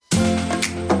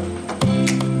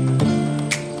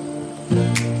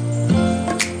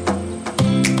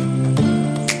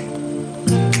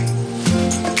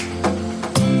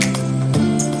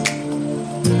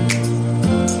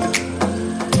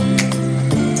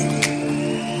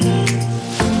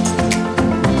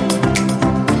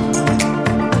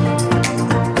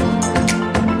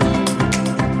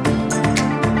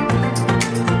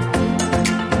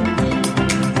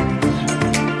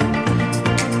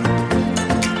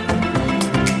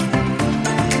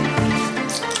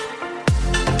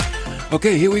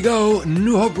Okay, here we go.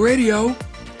 New Hope Radio.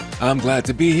 I'm glad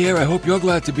to be here. I hope you're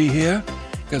glad to be here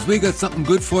because we got something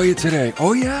good for you today.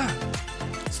 Oh, yeah.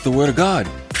 It's the Word of God.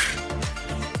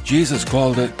 Jesus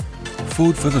called it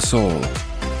food for the soul.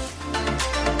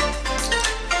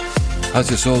 How's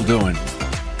your soul doing?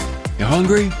 You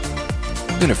hungry?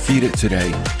 I'm going to feed it today.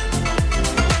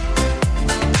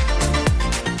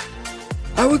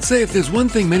 I would say if there's one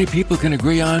thing many people can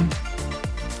agree on,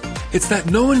 it's that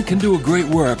no one can do a great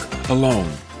work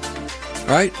alone,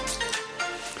 right?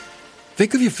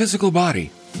 Think of your physical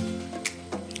body.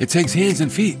 It takes hands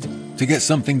and feet to get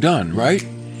something done, right?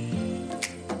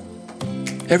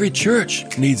 Every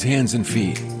church needs hands and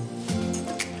feet.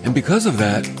 And because of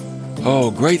that,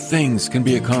 great things can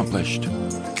be accomplished.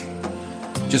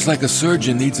 Just like a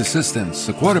surgeon needs assistance,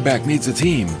 a quarterback needs a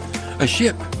team, a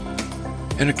ship,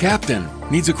 and a captain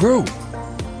needs a crew.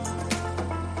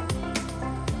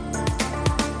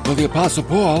 Well, the Apostle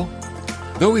Paul,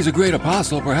 though he's a great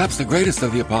apostle, perhaps the greatest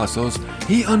of the apostles,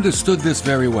 he understood this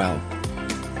very well.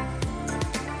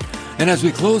 And as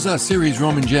we close our series,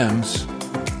 Roman Gems,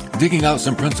 digging out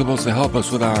some principles to help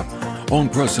us with our own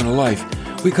personal life,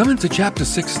 we come into chapter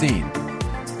 16.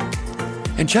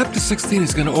 And chapter 16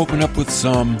 is going to open up with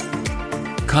some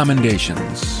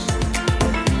commendations.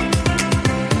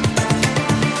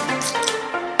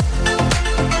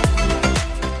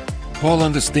 Paul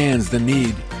understands the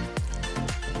need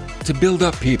to build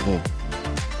up people,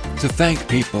 to thank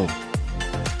people,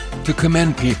 to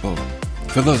commend people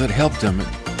for those that helped him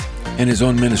in his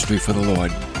own ministry for the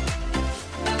Lord.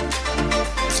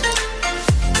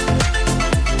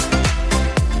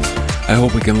 I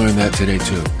hope we can learn that today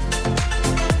too.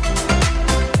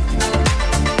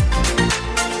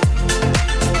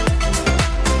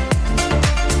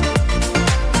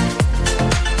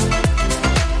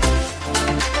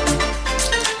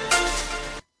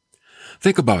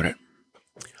 Think about it.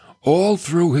 All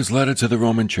through his letter to the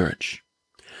Roman Church,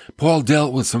 Paul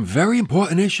dealt with some very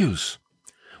important issues,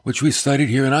 which we studied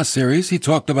here in our series. He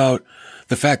talked about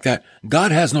the fact that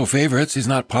God has no favorites. He's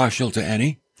not partial to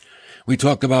any. We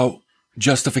talked about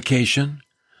justification,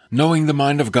 knowing the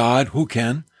mind of God, who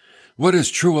can, what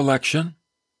is true election,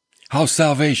 how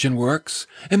salvation works,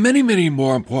 and many, many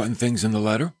more important things in the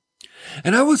letter.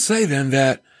 And I would say then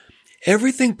that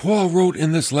everything Paul wrote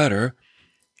in this letter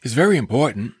is very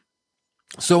important.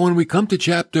 So when we come to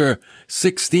chapter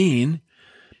 16,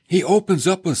 he opens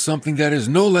up with something that is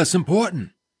no less important.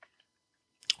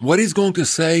 What he's going to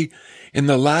say in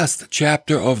the last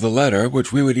chapter of the letter,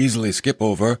 which we would easily skip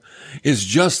over, is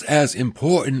just as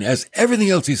important as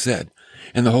everything else he said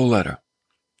in the whole letter.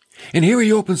 And here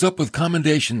he opens up with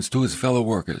commendations to his fellow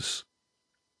workers.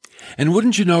 And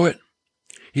wouldn't you know it,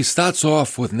 he starts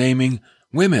off with naming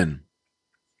women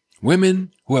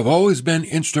who have always been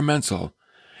instrumental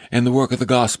in the work of the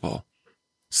gospel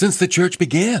since the church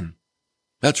began.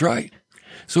 That's right.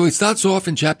 So he starts off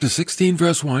in chapter 16,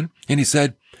 verse 1, and he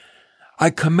said,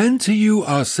 I commend to you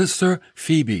our sister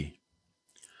Phoebe,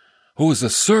 who is a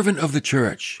servant of the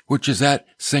church, which is at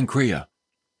Cenchrea,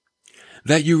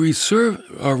 that you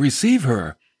receive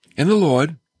her in the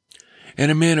Lord in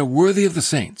a manner worthy of the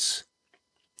saints,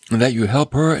 and that you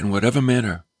help her in whatever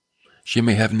manner she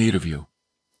may have need of you.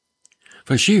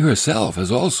 For she herself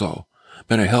has also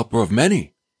been a helper of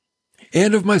many,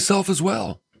 and of myself as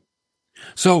well.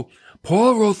 So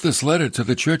Paul wrote this letter to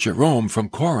the church at Rome from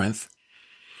Corinth,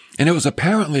 and it was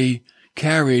apparently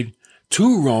carried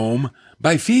to Rome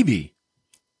by Phoebe.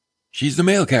 She's the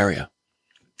mail carrier.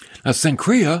 Now,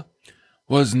 Cenchrea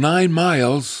was 9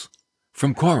 miles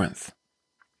from Corinth.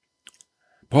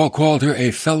 Paul called her a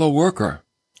fellow worker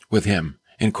with him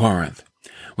in Corinth,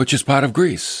 which is part of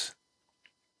Greece.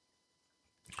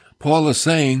 Paul is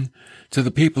saying to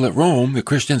the people at Rome, the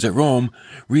Christians at Rome,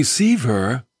 receive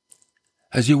her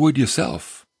as you would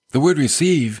yourself. The word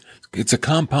receive, it's a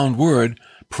compound word,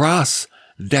 pros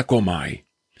dekomai.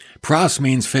 Pros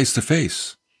means face to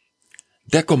face.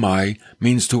 Dekomai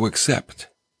means to accept.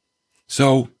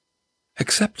 So,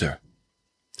 accept her.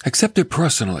 Accept her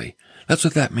personally. That's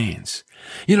what that means.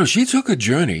 You know, she took a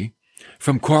journey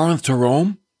from Corinth to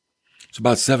Rome. It's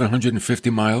about 750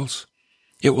 miles.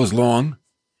 It was long.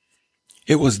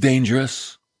 It was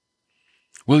dangerous.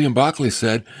 William Barclay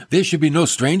said, there should be no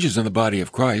strangers in the body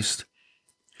of Christ.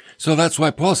 So that's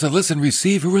why Paul said, listen,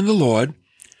 receive her in the Lord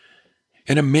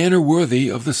in a manner worthy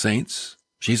of the saints.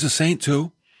 She's a saint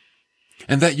too.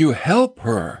 And that you help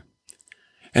her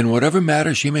in whatever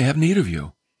matter she may have need of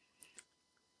you.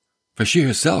 For she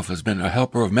herself has been a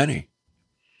helper of many.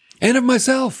 And of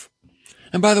myself.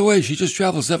 And by the way, she just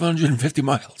traveled 750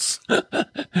 miles.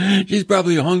 She's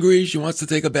probably hungry. She wants to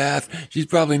take a bath. She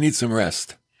probably needs some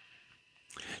rest.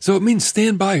 So it means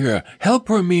stand by her. Help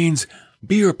her means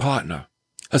be your partner.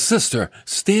 Assist her.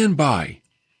 Stand by.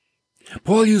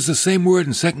 Paul used the same word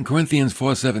in 2 Corinthians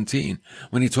 4:17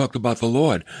 when he talked about the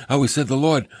Lord, how he said the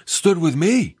Lord stood with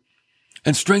me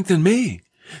and strengthened me.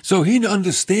 So he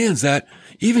understands that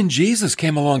even Jesus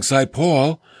came alongside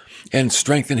Paul and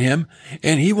strengthened him,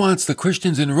 and he wants the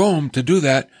Christians in Rome to do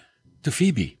that to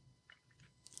Phoebe.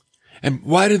 And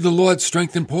why did the Lord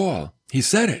strengthen Paul? He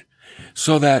said it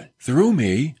so that through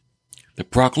me, the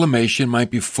proclamation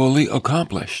might be fully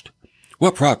accomplished.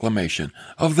 What proclamation?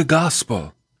 Of the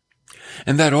gospel.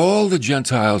 And that all the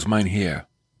Gentiles might hear.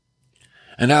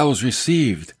 And I was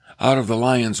received out of the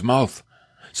lion's mouth.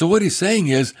 So what he's saying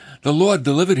is the Lord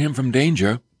delivered him from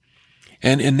danger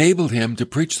and enabled him to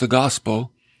preach the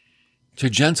gospel to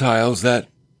Gentiles that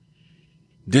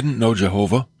didn't know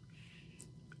Jehovah,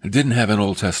 didn't have an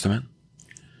Old Testament.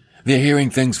 They're hearing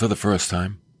things for the first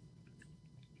time.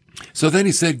 So then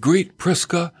he said, greet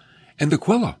Prisca and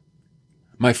Aquila,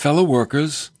 my fellow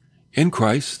workers in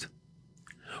Christ,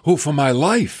 who for my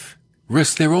life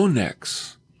risked their own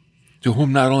necks, to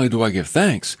whom not only do I give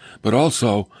thanks, but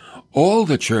also all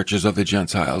the churches of the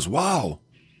Gentiles. Wow!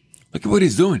 Look at what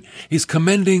he's doing. He's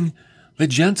commending the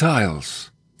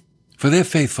Gentiles for their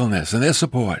faithfulness and their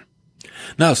support.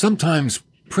 Now, sometimes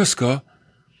Prisca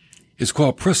is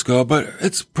called Prisca, but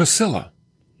it's Priscilla.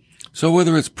 So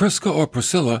whether it's Prisca or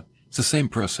Priscilla, it's the same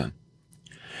person.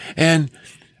 And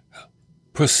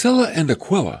Priscilla and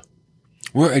Aquila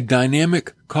were a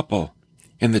dynamic couple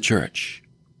in the church.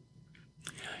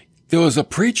 There was a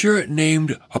preacher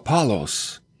named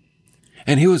Apollos,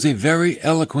 and he was a very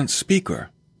eloquent speaker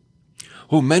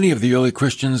who many of the early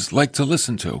Christians liked to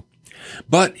listen to.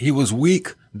 But he was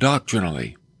weak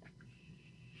doctrinally.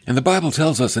 And the Bible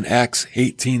tells us in Acts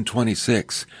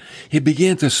 18:26, he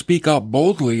began to speak out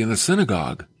boldly in the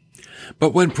synagogue.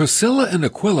 But when Priscilla and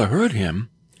Aquila heard him,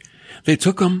 they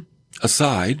took him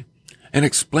aside and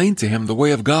explained to him the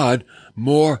way of God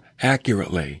more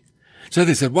accurately. So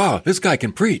they said, wow, this guy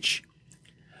can preach,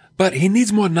 but he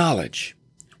needs more knowledge.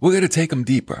 We're going to take him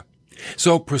deeper.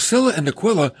 So Priscilla and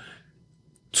Aquila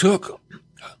took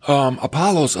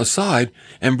Apollos aside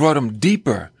and brought him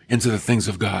deeper into the things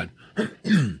of God.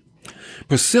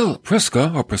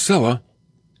 Priscilla,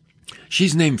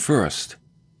 she's named first.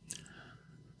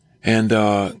 And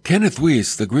Kenneth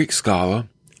Wuest, the Greek scholar,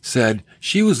 said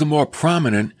she was the more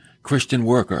prominent Christian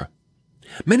worker.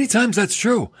 Many times that's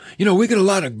true. You know, we get a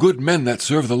lot of good men that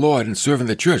serve the Lord and serve in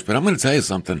the church, but I'm going to tell you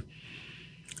something.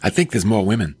 I think there's more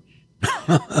women.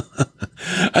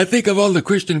 I think of all the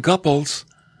Christian couples,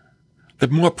 the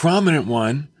more prominent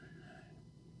one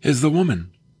is the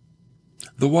woman,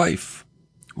 the wife.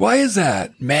 Why is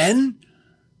that? Men?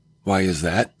 Why is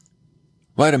that?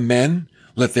 Why do men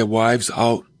let their wives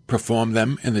outperform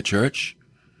them in the church?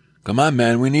 Come on,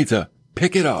 man, we need to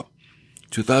pick it up.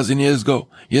 2,000 years ago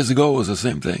it was the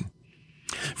same thing.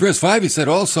 Verse 5, he said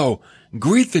also,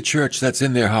 greet the church that's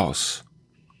in their house.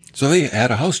 So they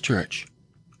had a house church.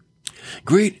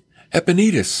 Greet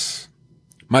Epaenetus,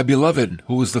 my beloved,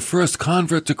 who was the first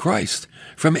convert to Christ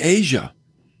from Asia.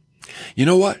 You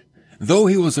know what? Though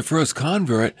he was the first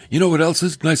convert, you know what else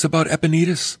is nice about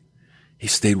Epaenetus? He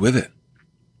stayed with it.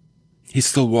 He's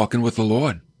still walking with the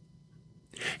Lord.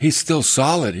 He's still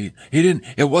solid.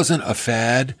 It wasn't a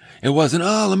fad. It wasn't,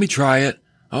 let me try it.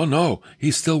 Oh no,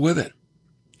 he's still with it.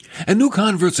 And new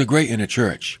converts are great in a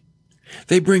church.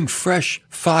 They bring fresh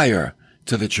fire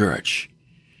to the church,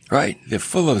 right? They're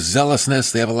full of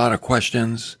zealousness. They have a lot of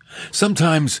questions.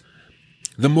 Sometimes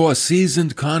the more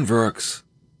seasoned converts,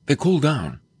 they cool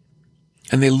down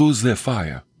and they lose their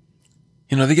fire.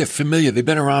 You know, they get familiar. They've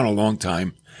been around a long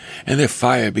time and their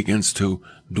fire begins to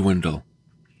dwindle.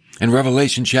 In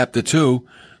Revelation chapter 2,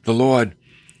 the Lord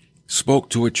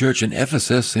spoke to a church in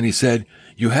Ephesus and he said,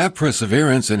 you have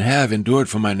perseverance and have endured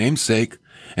for my name's sake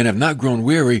and have not grown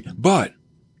weary, but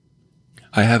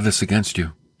I have this against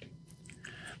you,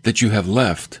 that you have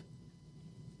left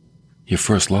your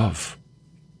first love.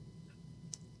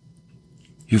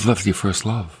 You've left your first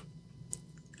love.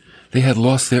 They had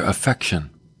lost their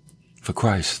affection for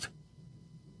Christ.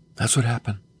 That's what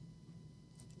happened.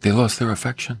 They lost their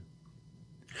affection.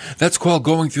 That's called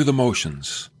going through the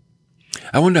motions.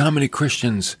 I wonder how many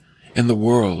Christians in the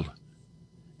world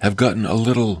have gotten a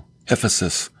little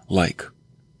Ephesus-like.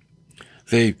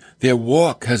 Their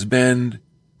walk has been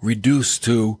reduced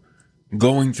to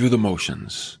going through the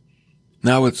motions.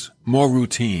 Now it's more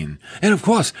routine. And of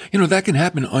course, that can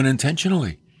happen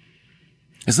unintentionally.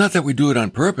 It's not that we do it on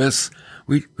purpose.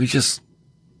 It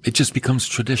just becomes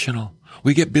traditional.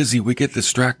 We get busy. We get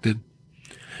distracted.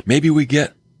 Maybe we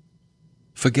get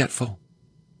forgetful.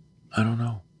 I don't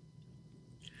know.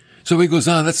 So he goes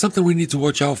on, that's something we need to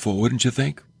watch out for, wouldn't you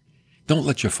think? Don't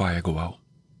let your fire go out.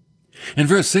 In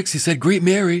verse 6, he said, greet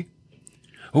Mary,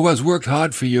 who has worked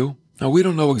hard for you. Now, we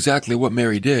don't know exactly what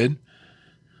Mary did,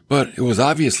 but it was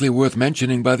obviously worth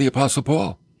mentioning by the Apostle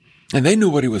Paul. And they knew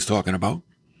what he was talking about.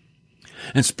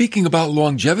 And speaking about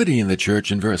longevity in the church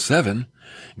in verse 7,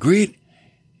 greet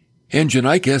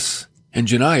Andronicus and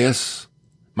Junias,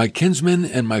 my kinsmen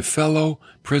and my fellow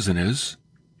prisoners,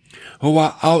 who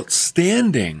are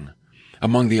outstanding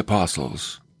among the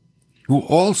apostles, who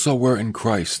also were in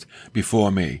Christ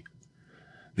before me.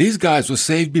 These guys were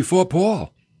saved before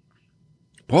Paul.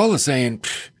 Paul is saying,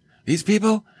 these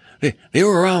people, they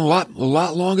were around a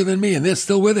lot longer than me, and they're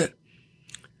still with it.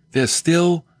 They're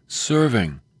still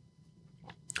serving.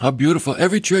 How beautiful.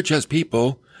 Every church has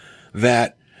people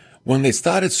that when they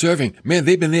started serving, man,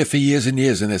 they've been there for years and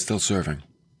years, and they're still serving.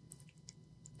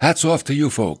 Hats off to you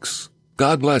folks.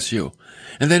 God bless you.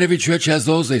 And then every church has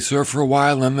those, they serve for a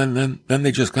while, and then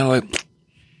they just kind of like,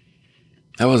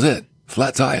 that was it.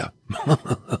 Flat tire.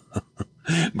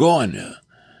 Gone.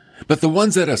 But the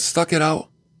ones that have stuck it out,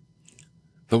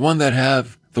 the ones that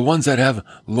have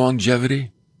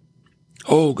longevity,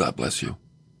 oh, God bless you.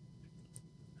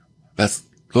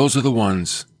 Those are the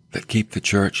ones that keep the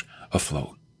church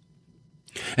afloat.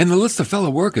 And the list of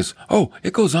fellow workers,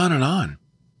 it goes on and on.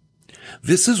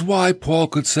 This is why Paul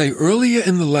could say earlier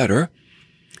in the letter,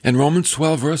 in Romans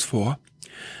 12, verse 4,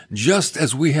 just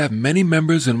as we have many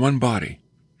members in one body,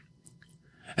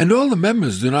 and all the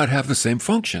members do not have the same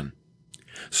function.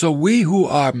 So we who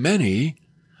are many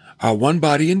are one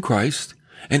body in Christ,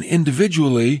 and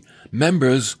individually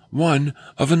members one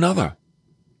of another.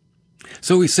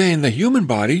 So he's saying the human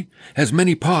body has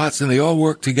many parts, and they all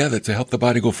work together to help the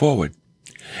body go forward.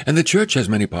 And the church has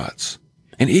many parts.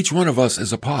 And each one of us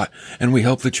is a part, and we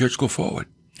help the church go forward.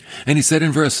 And he said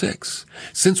in verse 6,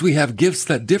 since we have gifts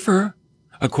that differ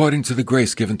according to the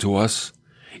grace given to us,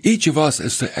 each of us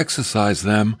is to exercise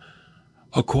them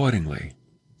accordingly.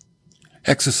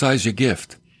 Exercise your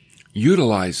gift.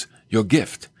 Utilize your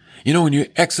gift. You know, when you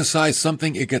exercise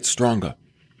something, it gets stronger.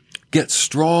 Get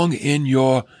strong in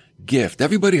your gift.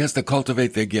 Everybody has to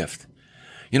cultivate their gift.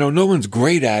 You know, no one's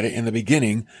great at it in the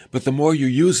beginning, but the more you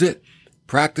use it,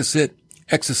 practice it,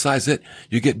 exercise it,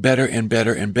 you get better and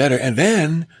better and better. And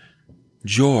then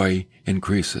joy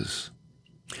increases.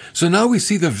 So now we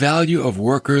see the value of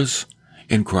workers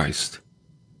in Christ.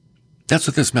 That's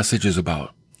what this message is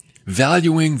about.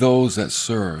 Valuing those that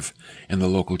serve in the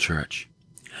local church.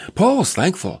 Paul was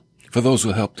thankful for those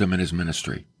who helped him in his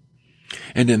ministry.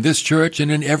 And in this church and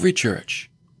in every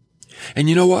church. And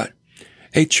you know what?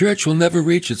 A church will never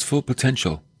reach its full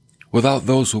potential without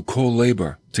those who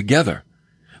co-labor together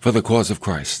for the cause of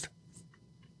Christ.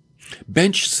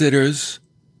 Bench sitters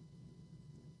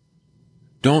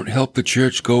don't help the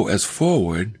church go as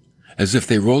forward as if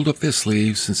they rolled up their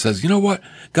sleeves and says, you know what?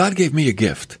 God gave me a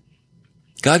gift.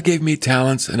 God gave me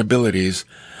talents and abilities.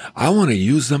 I want to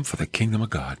use them for the kingdom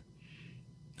of God.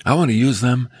 I want to use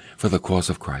them for the cause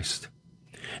of Christ.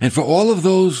 And for all of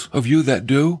those of you that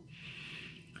do,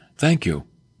 thank you.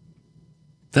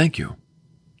 Thank you.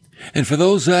 And for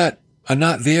those that are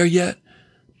not there yet,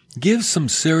 give some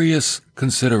serious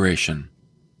consideration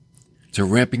to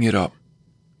ramping it up,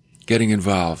 getting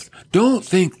involved. Don't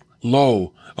think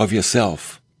low of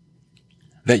yourself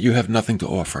that you have nothing to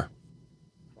offer.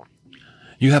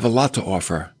 You have a lot to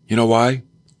offer. You know why?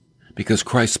 Because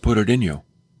Christ put it in you.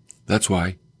 That's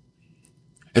why.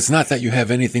 It's not that you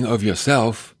have anything of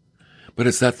yourself, but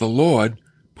it's that the Lord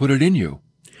put it in you.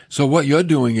 So what you're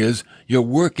doing is you're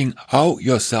working out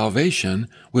your salvation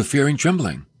with fear and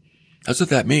trembling. That's what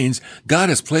that means. God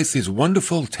has placed these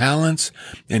wonderful talents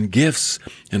and gifts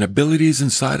and abilities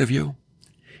inside of you.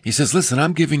 He says, listen,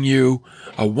 I'm giving you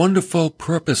a wonderful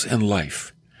purpose in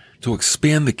life to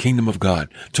expand the kingdom of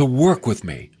God, to work with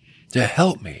me, to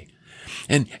help me.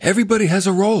 And everybody has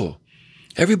a role.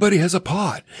 Everybody has a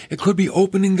part. It could be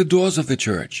opening the doors of the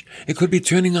church. It could be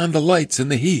turning on the lights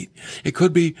and the heat. It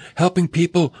could be helping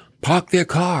people park their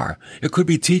car. It could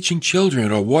be teaching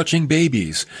children or watching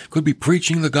babies. It could be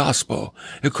preaching the gospel.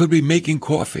 It could be making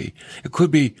coffee. It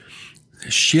could be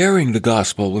sharing the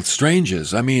gospel with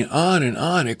strangers. I mean, on and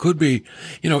on. It could be,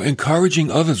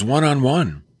 encouraging others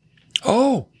one-on-one.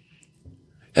 Oh,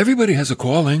 everybody has a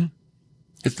calling.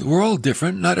 We're all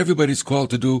different. Not everybody's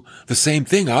called to do the same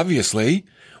thing, obviously.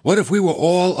 What if we were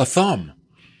all a thumb?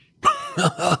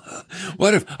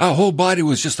 What if our whole body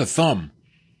was just a thumb?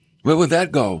 Where would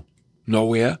that go?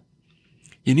 Nowhere.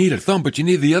 You need a thumb, but you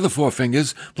need the other four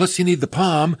fingers. Plus you need the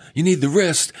palm. You need the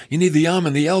wrist. You need the arm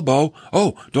and the elbow.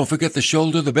 Oh, don't forget the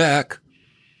shoulder, the back.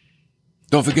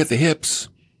 Don't forget the hips.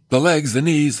 the legs, the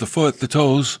knees, the foot, the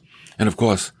toes, and of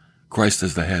course, Christ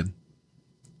is the head.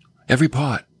 Every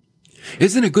part.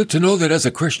 Isn't it good to know that as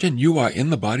a Christian, you are in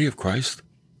the body of Christ?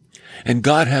 And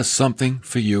God has something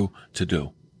for you to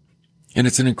do. And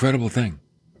it's an incredible thing.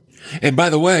 And by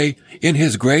the way, in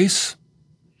His grace,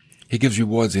 He gives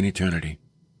rewards in eternity.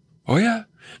 Oh yeah,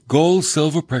 gold,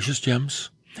 silver, precious gems.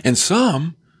 And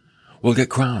some will get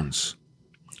crowns.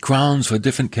 Crowns for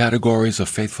different categories of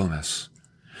faithfulness.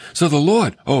 So the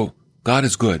Lord, God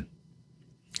is good.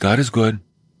 God is good,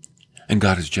 and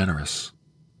God is generous.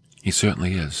 He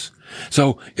certainly is.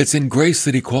 So it's in grace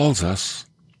that He calls us,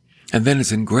 and then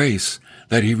it's in grace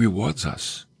that He rewards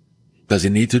us. Does He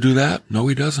need to do that? No,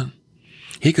 He doesn't.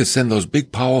 He could send those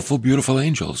big, powerful, beautiful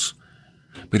angels,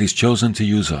 but He's chosen to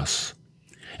use us.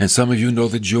 And some of you know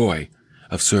the joy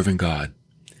of serving God,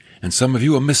 and some of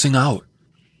you are missing out.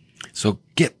 So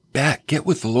get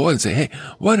with the Lord and say, hey,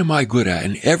 what am I good at?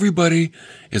 And everybody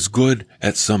is good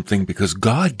at something because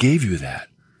God gave you that.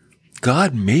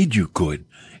 God made you good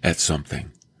at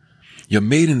something. You're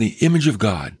made in the image of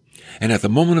God. And at the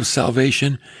moment of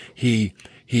salvation, He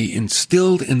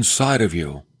instilled inside of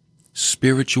you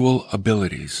spiritual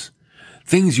abilities,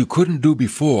 things you couldn't do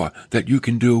before that you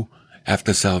can do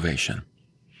after salvation.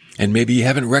 And maybe you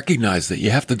haven't recognized it.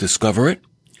 You have to discover it.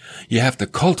 You have to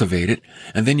cultivate it,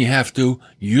 and then you have to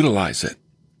utilize it.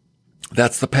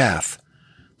 That's the path.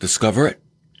 Discover it,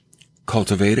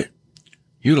 cultivate it,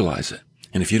 utilize it.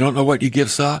 And if you don't know what your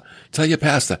gifts are, tell your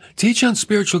pastor, teach on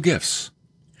spiritual gifts.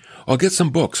 Or get some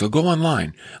books, or go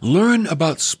online. Learn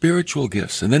about spiritual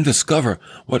gifts, and then discover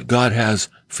what God has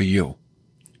for you.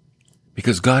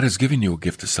 Because God has given you a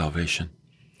gift of salvation.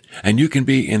 And you can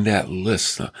be in that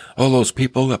list. All those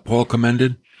people that Paul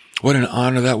commended, what an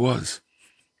honor that was.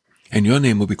 And your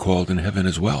name will be called in heaven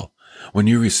as well when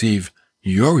you receive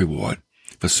your reward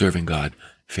for serving God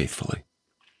faithfully.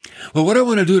 Well, what I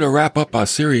want to do to wrap up our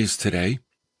series today,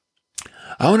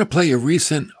 I want to play a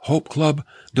recent Hope Club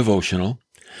devotional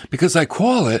because I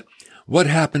call it, What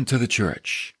Happened to the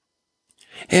Church?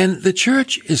 And the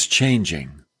church is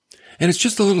changing. And it's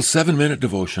just a little 7-minute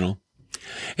devotional.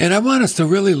 And I want us to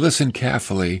really listen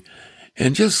carefully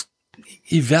and just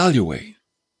evaluate.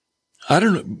 I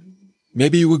don't know.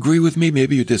 Maybe you agree with me,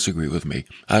 maybe you disagree with me.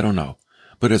 I don't know.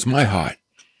 But it's my heart,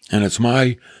 and it's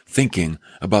my thinking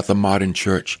about the modern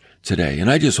church today. And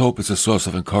I just hope it's a source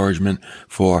of encouragement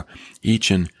for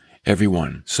each and every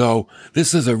one. So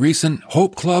this is a recent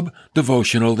Hope Club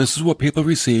devotional. This is what people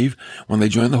receive when they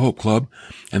join the Hope Club.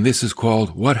 And this is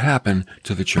called What Happened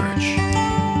to the Church?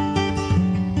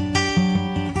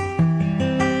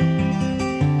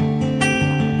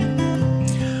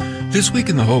 This week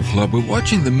in the Hope Club, we're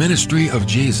watching the ministry of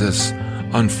Jesus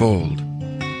unfold.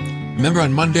 Remember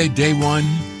on Monday, day 1,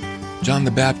 John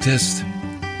the Baptist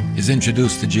is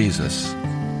introduced to Jesus.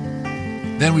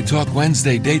 Then we talk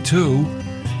Wednesday, day 2,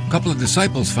 a couple of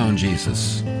disciples found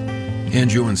Jesus,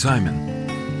 Andrew and Simon.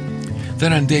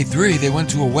 Then on day 3, they went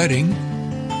to a wedding,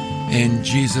 and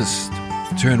Jesus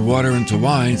turned water into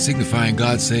wine, signifying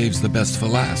God saves the best for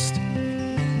last.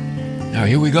 Now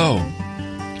here we go.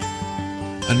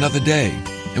 Another day.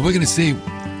 And we're going to see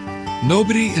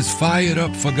nobody is fired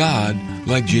up for God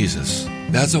like Jesus.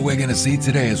 That's what we're going to see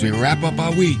today as we wrap up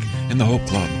our week in the Hope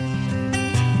Club.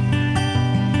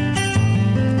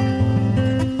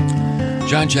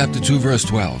 John chapter 2, verse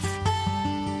 12.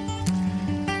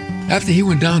 After he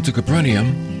went down to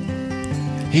Capernaum,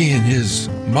 he and his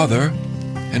mother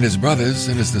and his brothers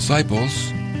and his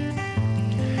disciples,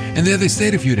 and there they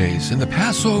stayed a few days, and the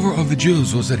Passover of the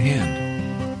Jews was at hand.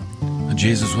 And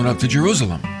Jesus went up to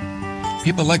Jerusalem.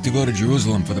 People like to go to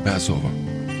Jerusalem for the Passover.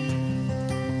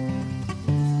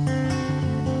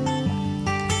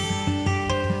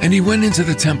 And he went into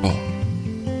the temple,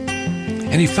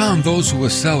 and he found those who were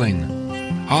selling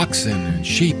oxen and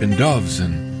sheep and doves,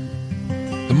 and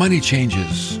the money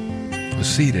changers were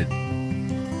seated.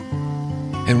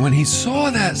 And when he saw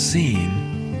that scene,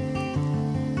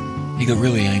 he got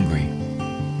really angry.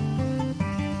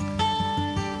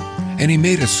 And he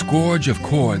made a scourge of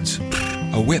cords,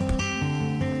 a whip,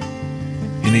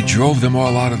 and he drove them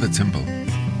all out of the temple.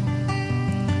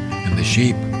 And the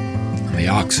sheep and the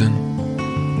oxen.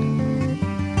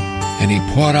 And he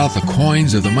poured out the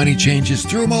coins of the money changers,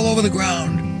 threw them all over the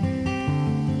ground,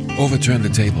 overturned the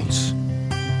tables.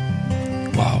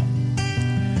 Wow.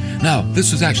 Now,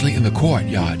 this was actually in the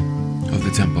courtyard of the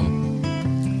temple.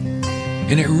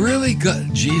 And it really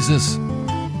got Jesus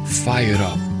fired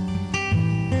up.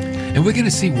 And we're going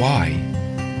to see why.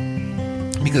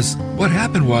 Because what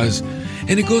happened was,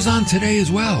 and it goes on today as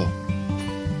well,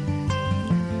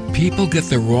 people get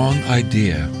the wrong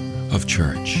idea of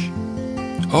church.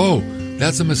 Oh,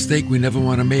 that's a mistake we never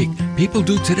want to make. People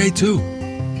do today too.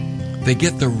 They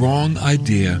get the wrong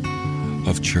idea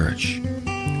of church.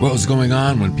 What was going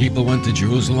on when people went to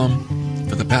Jerusalem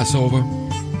for the Passover?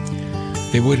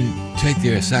 They wouldn't take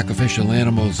their sacrificial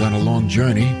animals on a long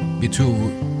journey, be too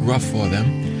rough for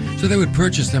them, so they would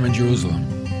purchase them in Jerusalem.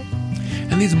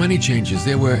 And these money changers,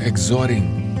 they were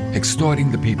extorting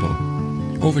the people,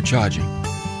 overcharging.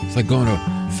 It's like going to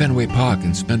Fenway Park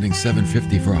and spending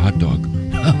 $7.50 for a hot dog.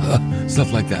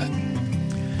 Stuff like that.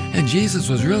 And Jesus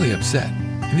was really upset.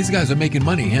 And these guys are making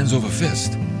money hands over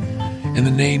fist in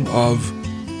the name of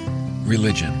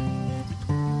religion.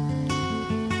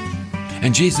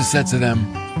 And Jesus said to them,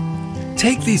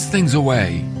 "Take these things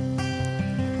away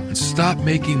and stop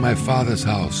making my Father's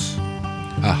house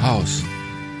a house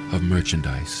of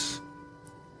merchandise."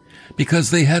 Because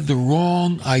they had the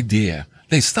wrong idea.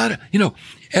 They started,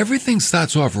 everything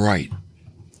starts off right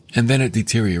and then it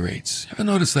deteriorates. Ever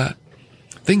notice that?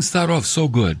 Things start off so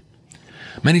good.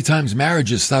 Many times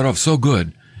marriages start off so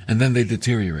good and then they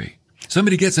deteriorate.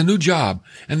 Somebody gets a new job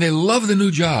and they love the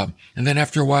new job, and then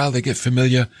after a while they get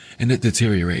familiar and it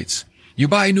deteriorates. You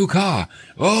buy a new car.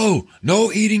 Oh,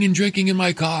 no eating and drinking in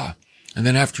my car. And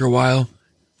then after a while,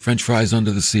 French fries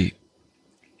under the seat.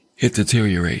 It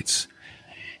deteriorates.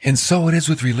 And so it is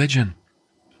with religion.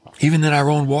 Even in our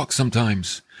own walk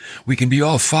sometimes, we can be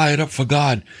all fired up for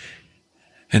God,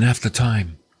 and after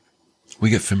time, we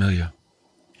get familiar,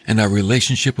 and our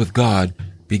relationship with God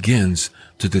begins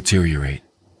to deteriorate.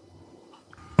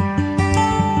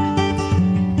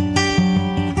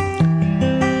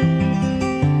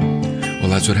 Well,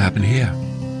 that's what happened here.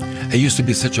 It used to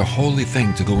be such a holy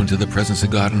thing to go into the presence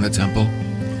of God in the temple,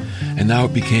 and now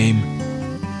it became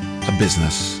a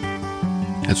business.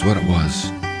 That's what it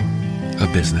was, a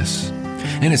business.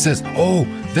 And it says,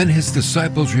 then his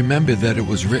disciples remembered that it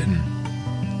was written,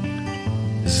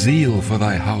 "Zeal for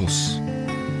thy house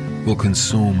will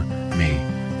consume me."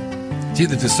 See,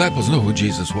 the disciples knew who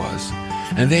Jesus was,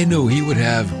 and they knew he would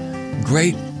have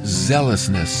great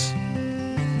zealousness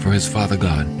for his Father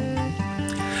God.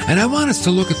 And I want us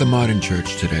to look at the modern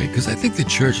church today, because I think the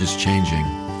church is changing.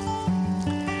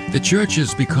 The church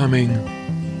is becoming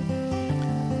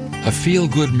a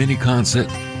feel-good mini concert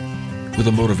with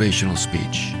a motivational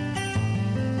speech.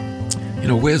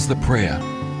 Where's the prayer?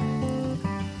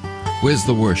 Where's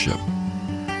the worship?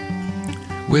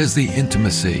 Where's the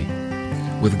intimacy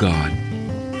with God?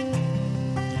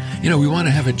 We want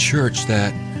to have a church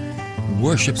that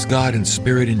worships God in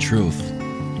spirit and truth,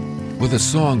 where the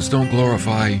songs don't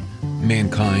glorify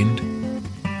mankind,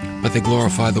 but they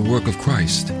glorify the work of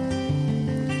Christ.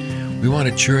 We want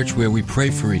a church where we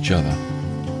pray for each other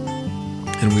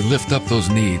and we lift up those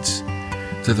needs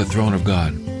to the throne of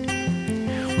God.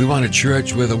 We want a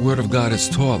church where the Word of God is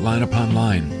taught line upon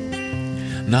line,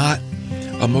 not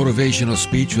a motivational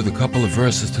speech with a couple of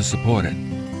verses to support it.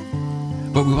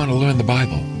 But we want to learn the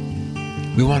Bible.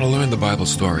 We want to learn the Bible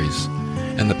stories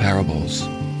and the parables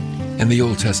and the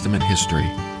Old Testament history.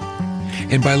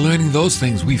 And by learning those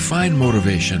things, we find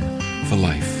motivation for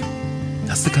life.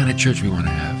 That's the kind of church we want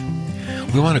to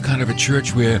have. We want a kind of a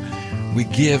church where we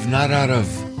give not out of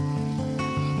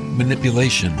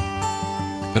manipulation,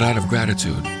 but out of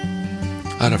gratitude,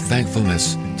 out of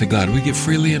thankfulness to God. We give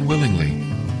freely and willingly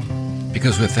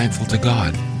because we're thankful to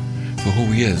God for who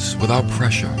He is, without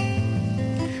pressure.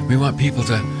 We want people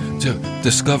to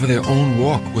discover their own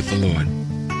walk with the Lord.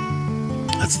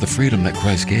 That's the freedom that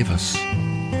Christ gave us.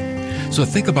 So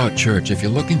think about church. If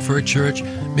you're looking for a church,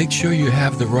 make sure you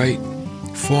have the right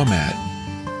format.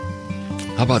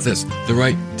 How about this? The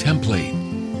right template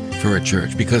for a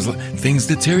church, because things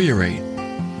deteriorate.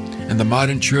 And the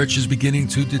modern church is beginning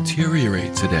to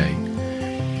deteriorate today.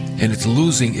 And it's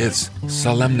losing its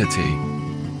solemnity,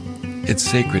 its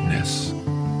sacredness,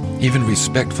 even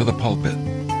respect for the pulpit.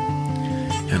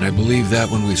 And I believe that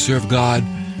when we serve God,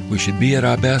 we should be at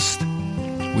our best.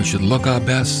 We should look our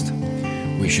best.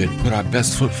 We should put our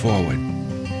best foot forward.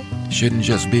 It shouldn't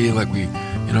just be like we,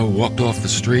 walked off the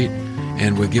street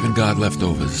and we're giving God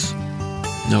leftovers.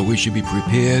 No, we should be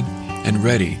prepared and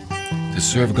ready to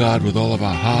serve God with all of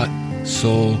our heart,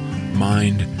 soul,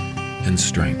 mind, and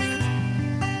strength.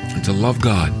 And to love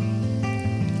God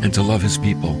and to love His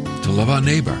people, to love our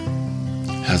neighbor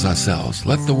as ourselves.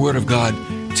 Let the Word of God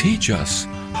teach us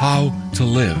how to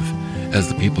live as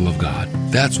the people of God.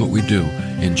 That's what we do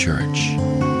in church.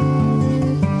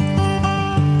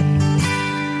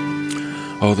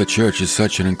 Oh, the church is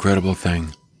such an incredible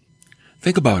thing.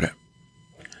 Think about it.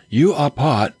 You are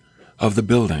part of the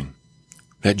building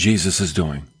that Jesus is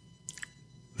doing,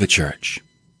 the church.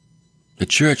 The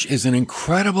church is an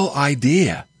incredible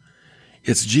idea.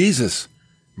 It's Jesus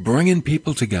bringing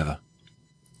people together.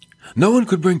 No one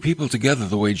could bring people together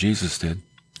the way Jesus did,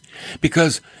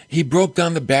 because he broke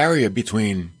down the barrier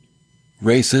between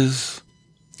races,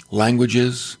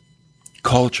 languages,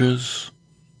 cultures.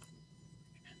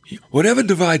 Whatever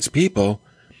divides people,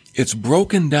 it's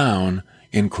broken down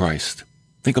in Christ.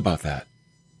 Think about that.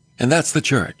 And that's the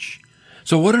church.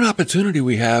 So what an opportunity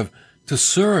we have to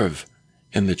serve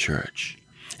in the church.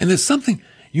 And there's something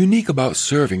unique about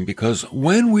serving, because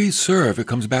when we serve, it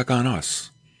comes back on us.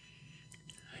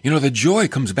 The joy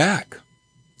comes back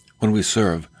when we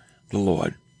serve the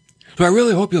Lord. So I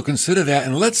really hope you'll consider that,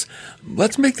 and let's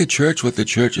make the church what the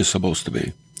church is supposed to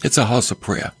be. It's a house of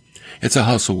prayer. It's a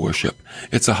house of worship.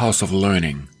 It's a house of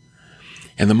learning.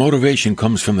 And the motivation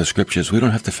comes from the scriptures. We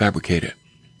don't have to fabricate it.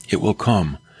 It will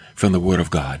come from the Word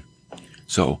of God.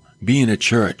 So be in a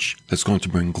church that's going to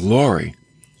bring glory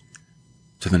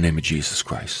to the name of Jesus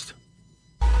Christ.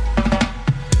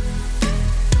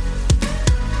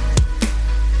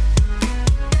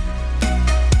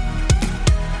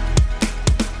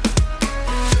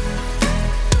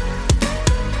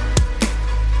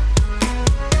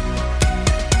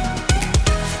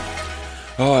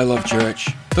 Oh, I love church.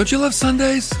 Don't you love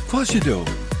Sundays? Of course you do.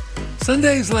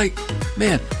 Sundays,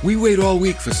 we wait all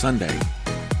week for Sunday.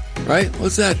 Right?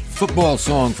 What's that football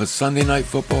song for Sunday night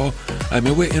football? I've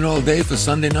been waiting all day for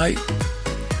Sunday night.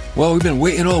 Well, we've been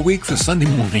waiting all week for Sunday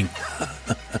morning.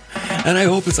 And I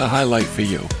hope it's a highlight for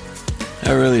you.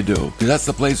 I really do. Because that's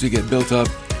the place we get built up,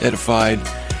 edified.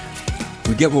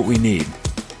 We get what we need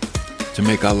to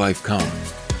make our life count.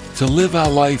 To live our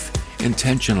life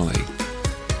intentionally.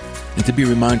 And to be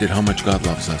reminded how much God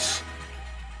loves us.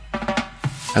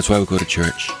 That's why we go to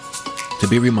church. To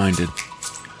be reminded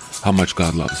how much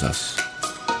God loves us.